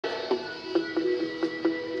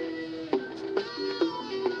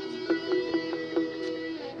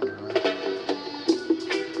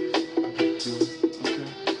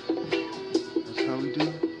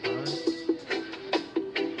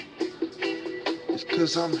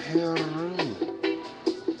Cause I'm Heru.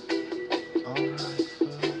 Alright,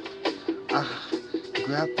 fool. I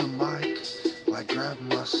grab the mic like grabbing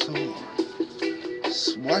my sword.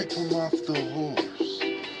 Swipe him off the horse.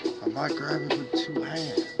 I might grab it with two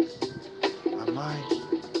hands. I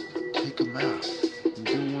might take him out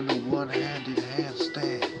doing a one-handed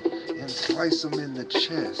handstand and slice him in the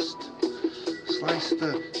chest. Slice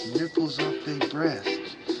the nipples off their breast.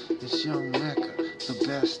 It's young Mecca, the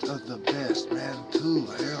best of the best, man, too.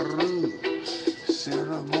 Heru.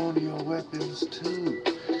 Ceremonial weapons, too.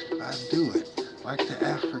 I do it like the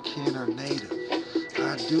African or native.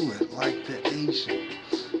 I do it like the Asian.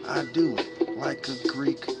 I do it like a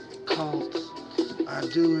Greek cult. I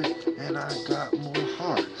do it and I got more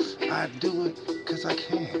heart. I do it cause I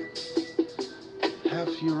can.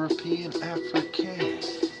 Half European, African,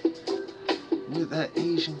 with that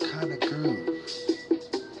Asian kind of groove.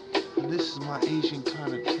 And this is my Asian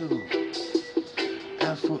kind of too.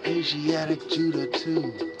 Afro-Asiatic Judah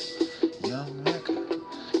too. Young Mecca,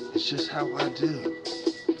 it's just how I do.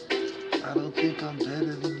 I don't think I'm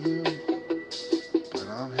better than you, but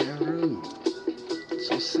I'm Heru.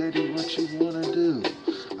 So say to what you wanna do.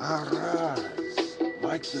 I rise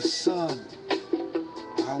like the sun.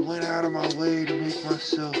 I went out of my way to make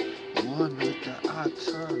myself one with the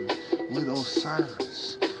Atum, with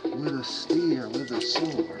Osiris, with a spear, with a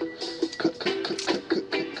sword.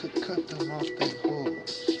 Cut them off their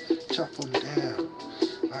holes. Chop them down.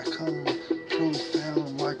 I come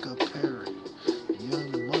profound like a parrot.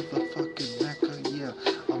 Young motherfucking Mecca, yeah,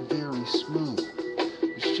 I'm very smooth.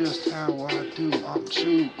 It's just how I do. I'm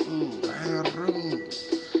Chuku Heru.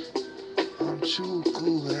 I'm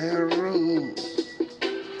Chuku Heru.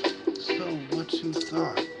 So what you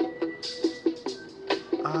thought?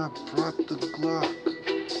 I brought the Glock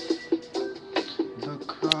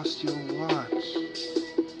across your watch.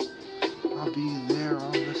 I'll be there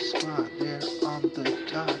on the spot, there on the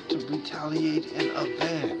dot to retaliate and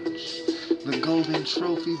avenge. The golden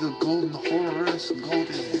trophy, the golden Horus,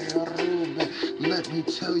 golden Heru. Let me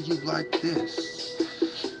tell you like this.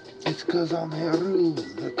 It's cause I'm Heru,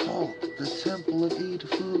 the cult, the temple of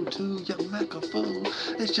Edfu to your Mecca fool.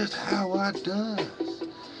 It's just how I does.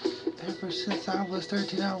 Ever since I was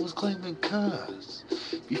 13, I was claiming cuz.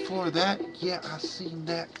 Before that, yeah, I seen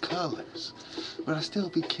that colors. But I still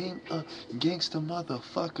became a gangster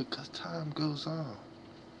motherfucker cause time goes on.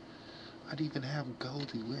 I'd even have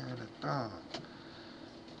Goldie wearing a thong.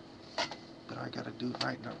 But I gotta do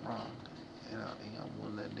right, not wrong. And I'm one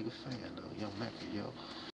of that nigga fan though. Yo, Mecca, yo.